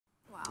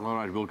All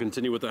right, we'll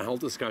continue with the health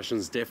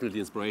discussions,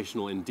 definitely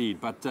inspirational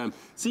indeed. But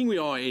seeing we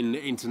are in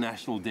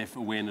International Deaf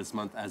Awareness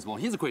Month as well,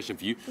 here's a question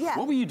for you. Yeah.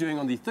 What were you doing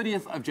on the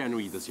 30th of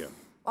January this year?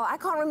 Well, I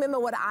can't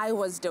remember what I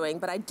was doing,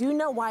 but I do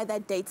know why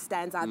that date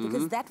stands out,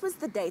 because that was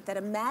the date that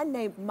a man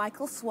named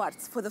Michael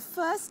Swartz, for the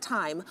first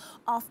time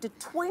after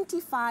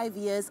 25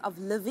 years of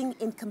living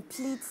in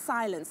complete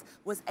silence,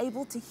 was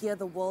able to hear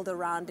the world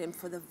around him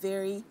for the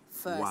very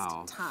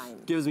first time.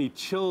 Gives me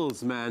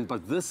chills, man,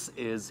 but this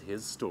is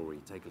his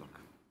story. Take a look.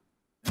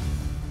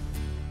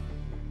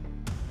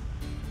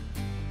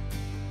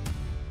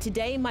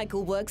 Today,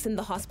 Michael works in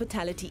the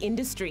hospitality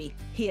industry.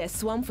 He has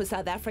swum for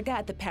South Africa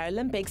at the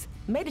Paralympics,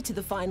 made it to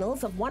the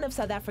finals of one of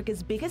South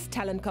Africa's biggest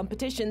talent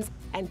competitions,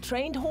 and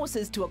trained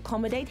horses to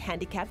accommodate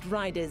handicapped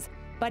riders.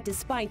 But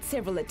despite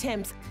several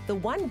attempts, the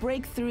one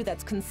breakthrough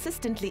that's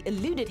consistently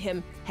eluded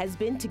him has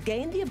been to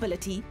gain the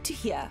ability to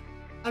hear.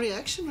 Our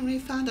reaction when we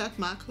found out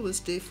Michael was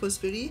deaf was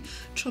very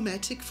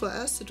traumatic for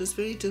us. It was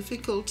very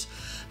difficult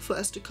for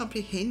us to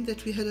comprehend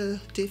that we had a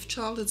deaf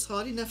child. It's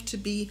hard enough to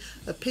be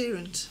a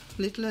parent,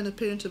 let alone a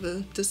parent of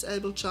a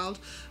disabled child.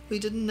 We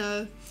didn't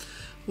know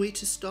where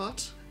to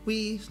start.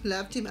 We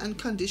loved him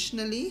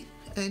unconditionally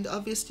and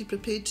obviously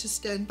prepared to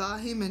stand by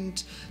him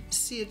and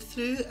see it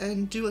through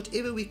and do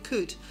whatever we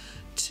could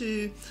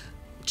to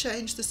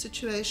change the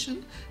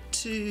situation,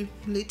 to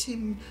let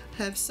him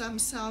have some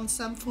sound,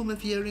 some form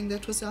of hearing.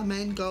 That was our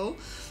main goal.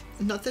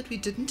 Not that we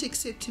didn't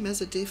accept him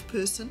as a deaf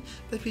person,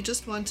 but we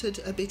just wanted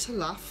a better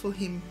life for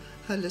him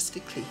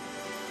holistically.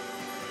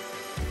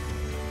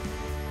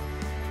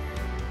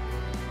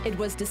 It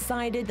was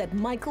decided that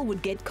Michael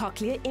would get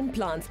cochlear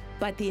implants,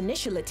 but the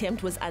initial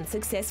attempt was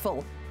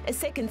unsuccessful. A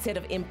second set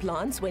of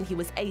implants when he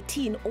was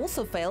 18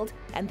 also failed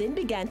and then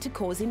began to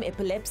cause him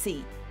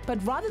epilepsy. But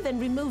rather than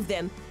remove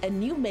them, a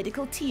new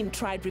medical team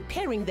tried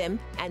repairing them,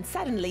 and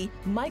suddenly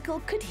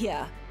Michael could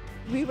hear.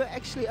 We were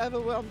actually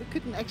overwhelmed. We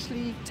couldn't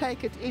actually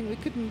take it in. We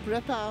couldn't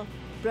wrap our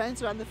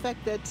brains around the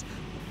fact that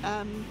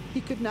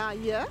he could now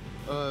hear.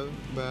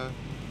 My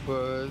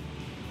brother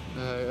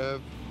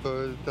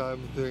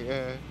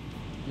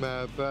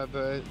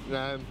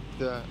named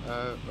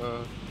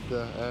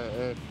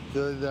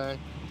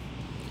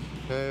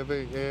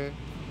every year,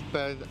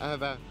 but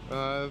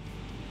I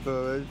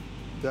was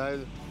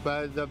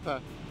by the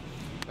park,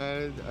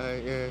 and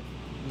I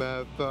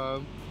my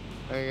farm,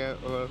 I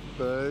got my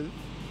first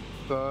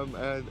farm,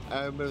 and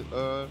I was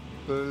all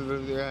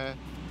food,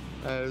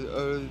 and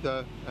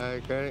also I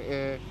got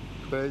a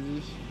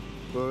fish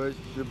for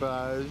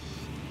supplies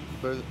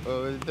for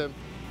autumn,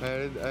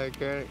 and I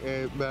got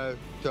a my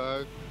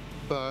dog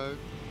park,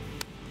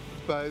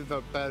 but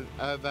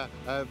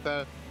I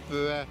found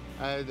food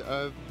and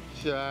of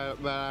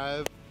shot my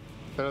life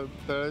from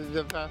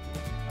the park.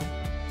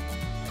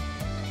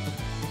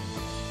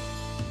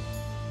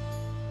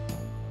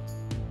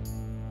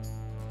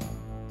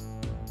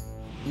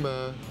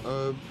 My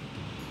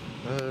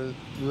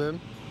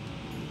swim,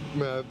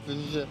 my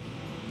fish,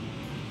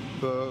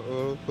 for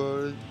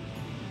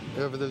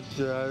the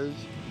shells,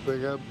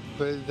 bring up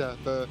pizza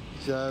for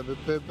shabby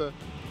pepper,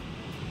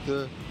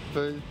 to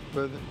fish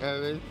for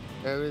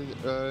every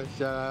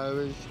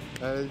showers,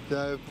 and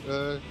stuff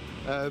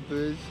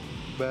apples,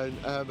 but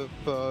apple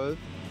falls,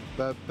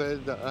 but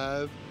pizza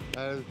up,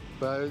 and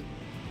first,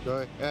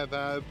 so if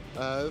I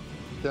have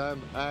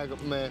some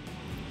argument,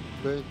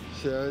 we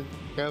should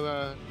come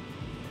on.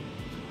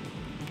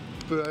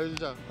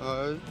 Pleasure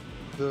us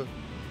to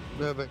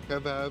never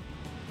come up,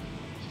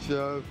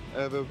 so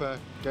everybody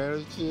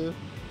can you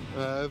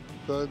have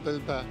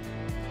good back.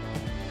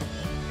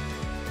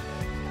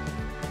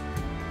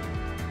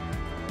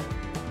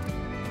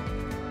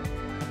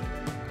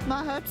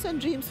 My hopes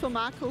and dreams for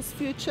Michael's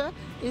future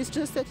is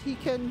just that he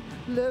can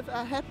live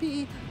a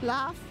happy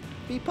life,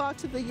 be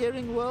part of the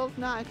hearing world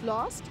now at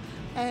last,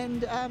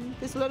 and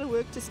there's a lot of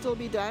work to still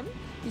be done.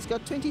 He's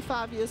got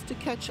 25 years to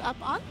catch up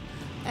on,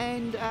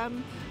 and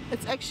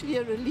it's actually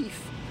a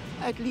relief.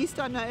 At least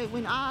I know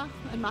when I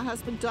and my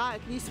husband die,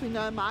 at least we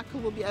know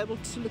Michael will be able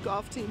to look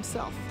after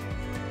himself.